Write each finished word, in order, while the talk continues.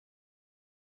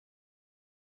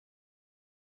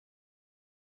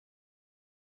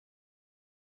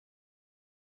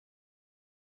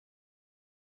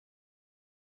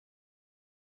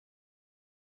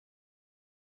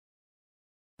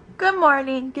Good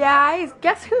morning, guys.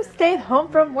 Guess who stayed home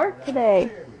from work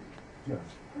today?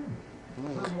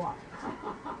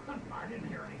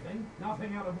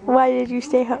 Why did you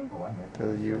stay home?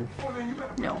 Because you.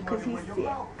 No, because he's sick.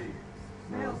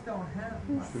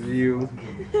 You.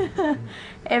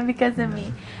 And because of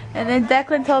me. And then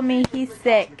Declan told me he's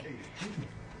sick.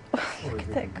 Look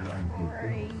at that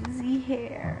crazy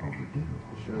hair.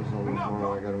 Should have told me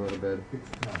before I got him out of bed.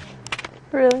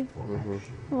 Really?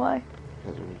 Mm-hmm. Why?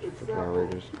 Because of the Power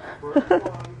Rangers.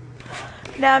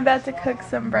 Now I'm about to cook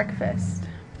some breakfast.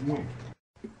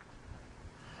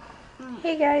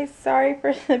 Hey guys, sorry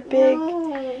for the big...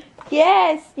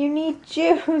 Yes, you need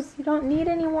juice. You don't need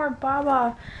any more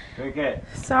baba. Okay.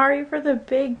 Sorry for the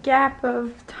big gap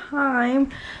of time,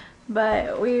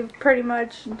 but we've pretty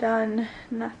much done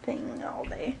nothing all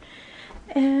day.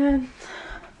 And,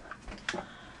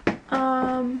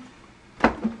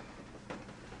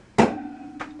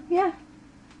 yeah.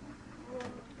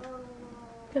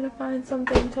 Gonna find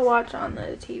something to watch on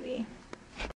the TV.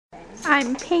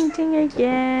 I'm painting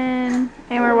again,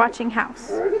 and we're watching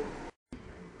House.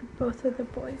 Both of the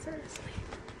boys are asleep.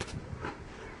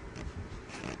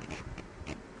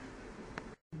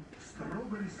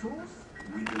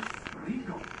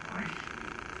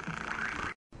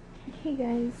 Hey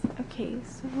guys, okay,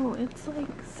 so it's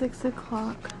like 6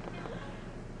 o'clock.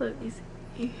 Let me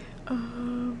see.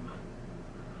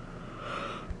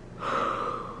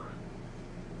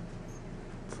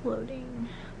 It's loading.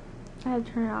 I had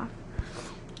to turn it off.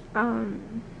 I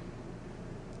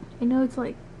know it's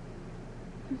like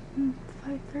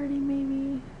 5:30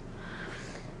 maybe.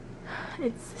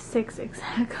 It's 6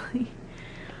 exactly.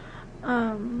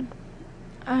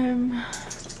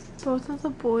 Both of the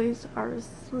boys are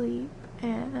asleep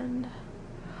and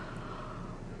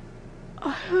I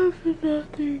have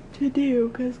nothing to do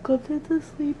because Clifton's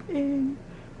asleep in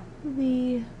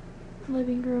the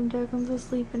living room, Declan's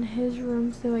asleep in his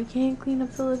room, so I can't clean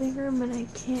up the living room and I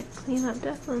can't clean up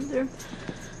Declan's room.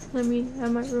 I mean,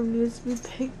 my room needs to be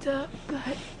picked up,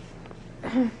 but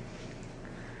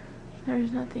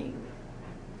there's nothing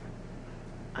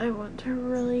I want to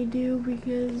really do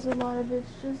because a lot of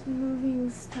it's just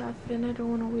moving stuff and I don't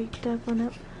want to wake Declan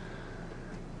up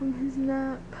from his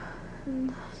nap.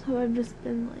 And so I've just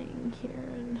been laying here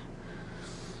and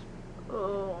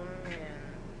oh man,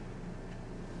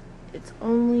 it's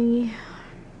only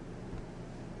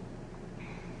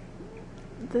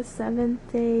the 7th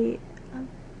day of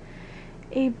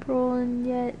April and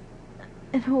yet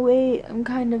in a way I'm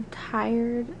kind of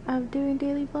tired of doing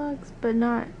daily vlogs, but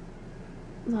not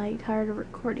like tired of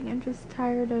recording. I'm just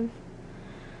tired of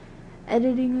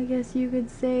editing, I guess you could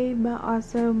say, but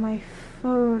also the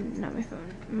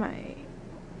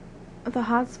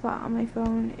hotspot on my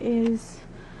phone is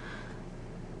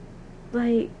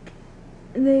like,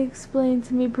 they explained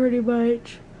to me pretty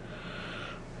much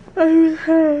I would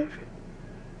have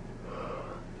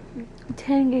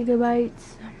 10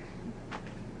 gigabytes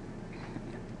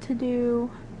to do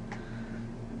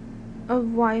of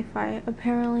Wi-Fi.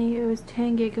 Apparently it was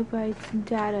 10 gigabytes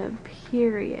data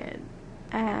period,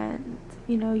 and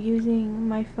you know, using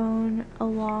my phone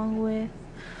along with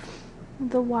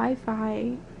the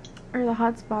Wi-Fi or the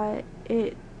hotspot,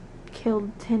 it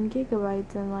killed 10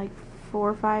 gigabytes in like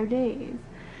 4 or 5 days.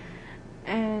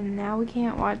 And now we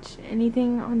can't watch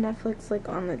anything on Netflix like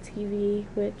on the TV,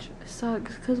 which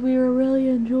sucks because we were really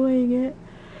enjoying it.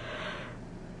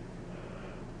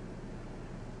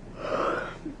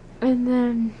 And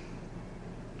then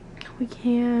we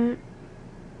can't,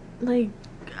 like,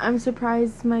 I'm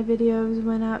surprised my videos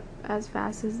went up as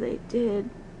fast as they did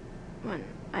when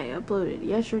I uploaded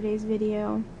yesterday's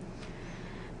video.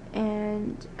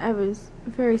 And I was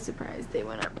very surprised they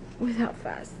went up with how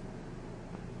fast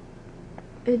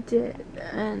it did.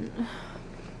 And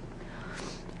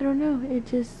I don't know,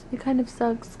 it kind of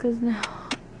sucks because now,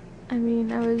 I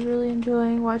mean, I was really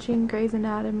enjoying watching Grey's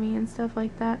Anatomy and stuff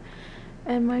like that.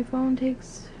 And my phone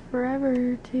takes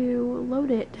forever to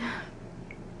load it.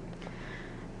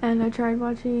 And I tried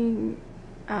watching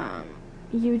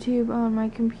YouTube on my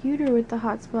computer with the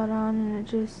hotspot on, and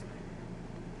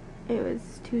it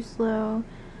was too slow.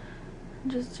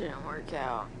 It just didn't work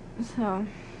out. So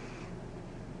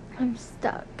I'm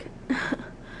stuck.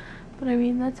 But I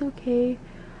mean, that's okay.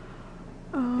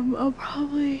 I'm not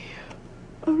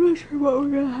sure what we're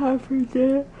gonna have for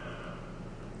dinner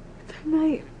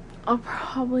tonight. I'll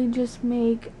probably just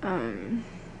make I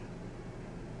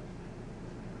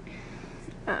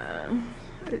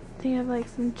think I have like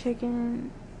some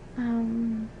chicken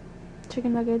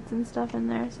nuggets and stuff in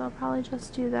there, so I'll probably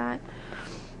just do that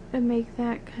and make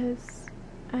that because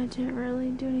I didn't really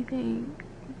do anything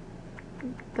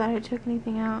that I took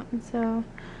anything out, and so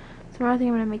tomorrow I think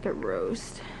I'm gonna make a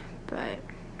roast. But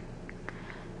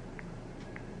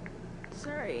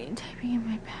sorry, I'm typing in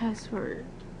my password.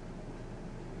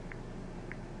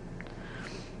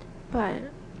 But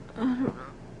I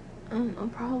don't know,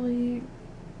 probably.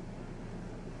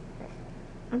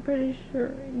 I'm pretty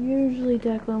sure usually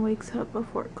Declan wakes up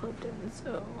before Clifton,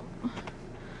 so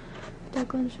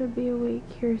Declan should be awake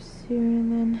here soon,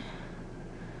 and then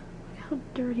look how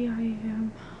dirty I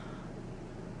am.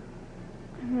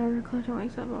 And whenever Clifton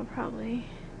wakes up, I'll probably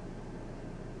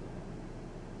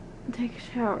take a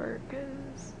shower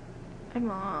because I'm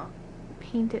all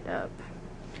painted up.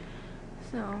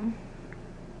 So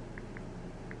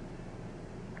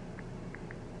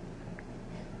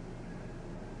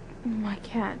my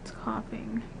cat's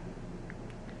coughing.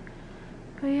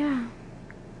 But yeah,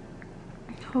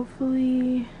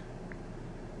 hopefully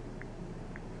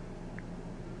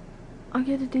I'll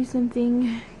get to do something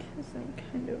because I'm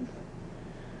kind of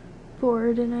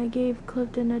bored, and I gave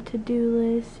Clifton a to-do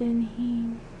list and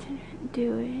he didn't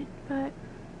do it, but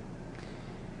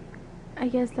I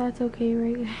guess that's okay,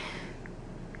 right?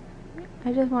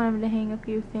 I just want him to hang a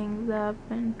few things up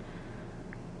and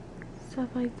stuff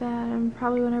like that, and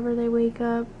probably whenever they wake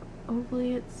up,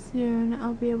 hopefully it's soon,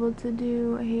 I'll be able to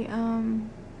do a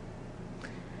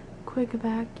quick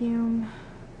vacuum.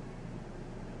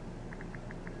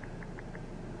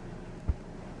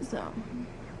 So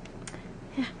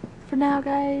yeah, for now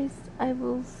guys, I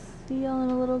will see y'all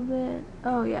in a little bit.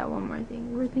 Oh yeah, one more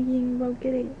thing, we're thinking about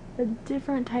getting a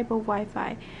different type of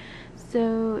Wi-Fi.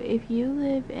 So if you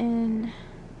live in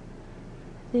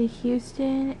the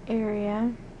Houston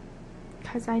area,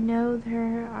 because I know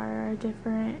there are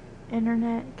different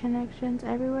internet connections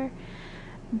everywhere,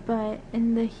 but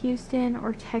in the Houston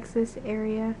or Texas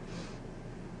area,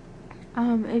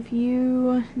 if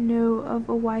you know of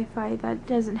a Wi-Fi that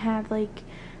doesn't have like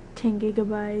 10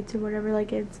 gigabytes or whatever,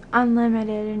 like it's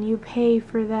unlimited and you pay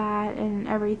for that and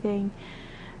everything,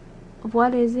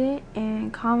 what is it?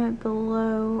 And comment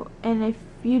below. And if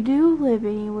you do live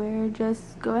anywhere,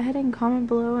 just go ahead and comment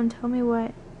below and tell me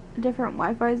what different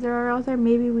Wi-Fi's there are out there.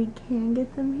 Maybe we can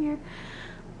get them here.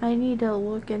 I need to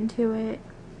look into it,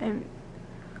 and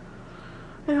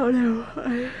I don't know.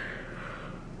 I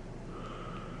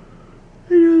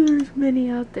know there's many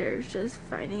out there. It's just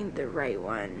finding the right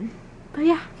one. But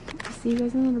yeah, I'll see you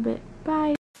guys in a little bit.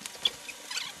 Bye.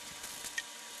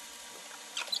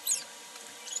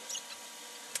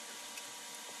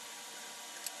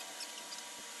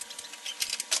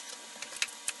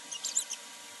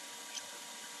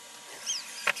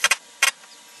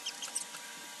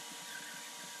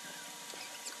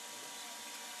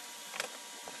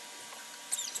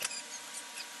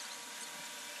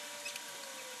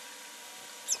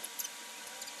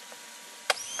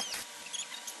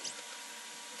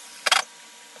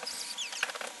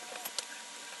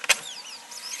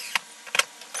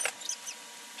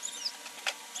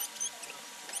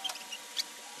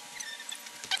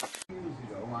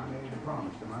 I made a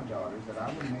promise to my daughters that I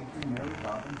would make you Mary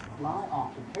Poppins fly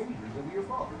off the pages of your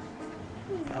books.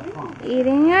 I promise.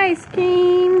 Eating ice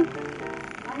cream.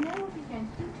 I know what you're going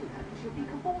to do to her. She'll be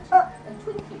cavorting and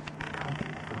twinkling.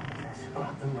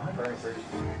 About the library first.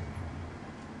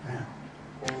 Now.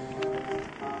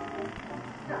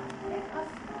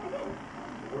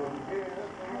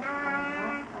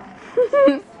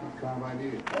 What kind of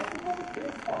idea?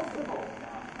 Responsible.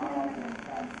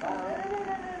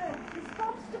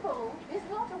 Responsible is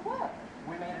not a word.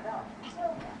 We made it up.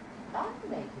 Well, I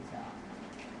made it up.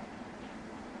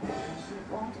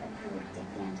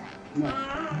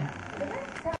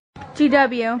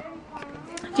 GW.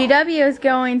 GW is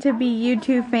going to be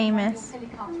YouTube famous.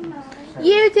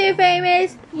 YouTube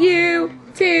famous.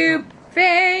 YouTube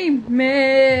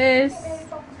famous.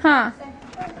 Huh.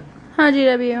 Huh,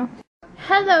 GW.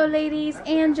 Hello, ladies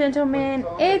and gentlemen.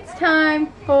 It's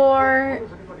time for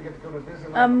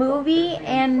a movie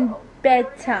and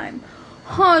bedtime.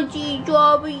 Huh,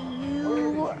 GW.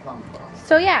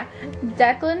 So yeah,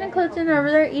 Declan and Clifton are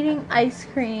over there eating ice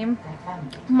cream.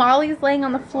 Molly's laying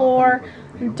on the floor.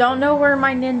 Don't know where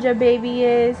my ninja baby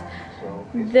is.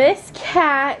 This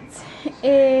cat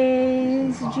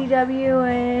is GW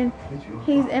and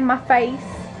he's in my face.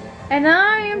 And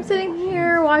I am sitting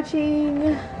here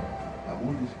watching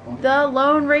The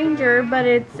Lone Ranger, but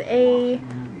it's a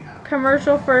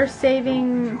commercial for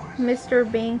saving Mr.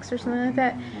 Banks or something like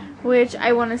that, which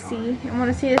I want to see. I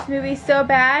want to see this movie so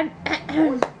bad.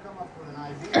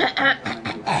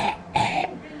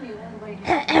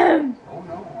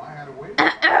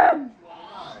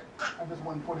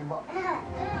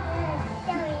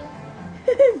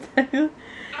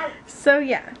 So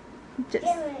yeah, just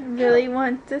really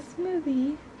want this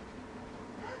movie.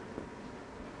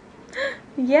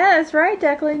 Yeah, that's right,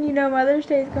 Declan. You know Mother's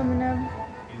Day is coming up.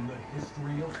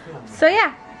 So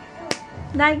yeah,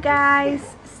 night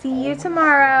guys. See you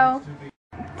tomorrow.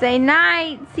 Say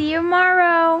night. See you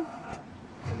tomorrow.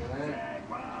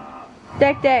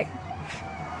 Deck Deck.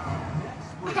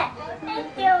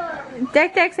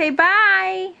 Deck Deck, say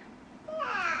bye.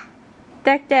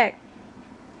 Deck Deck.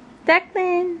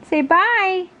 Declan, say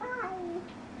bye.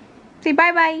 Say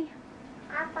bye bye.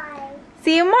 Bye.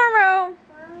 See you tomorrow.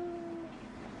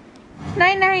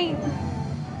 Night night.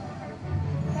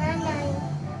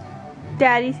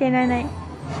 Daddy, say night night.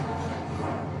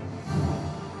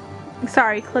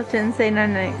 Sorry, Clifton, say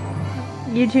night night.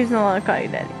 YouTube's not allowed to call you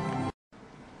Daddy.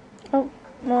 Oh,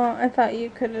 well, I thought you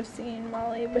could have seen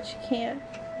Molly, but you can't.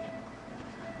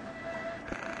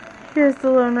 Here's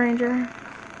the Lone Ranger.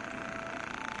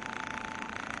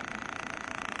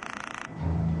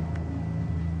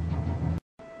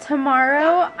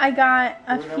 Tomorrow, I got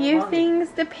a few things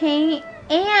to paint,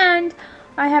 and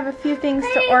I have a few things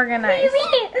to organize.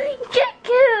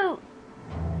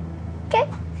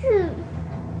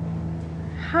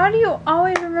 How do you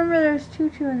always remember there's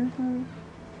Tutu in this movie?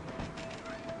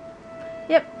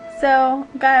 Yep, so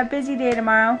got a busy day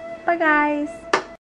tomorrow. Bye guys.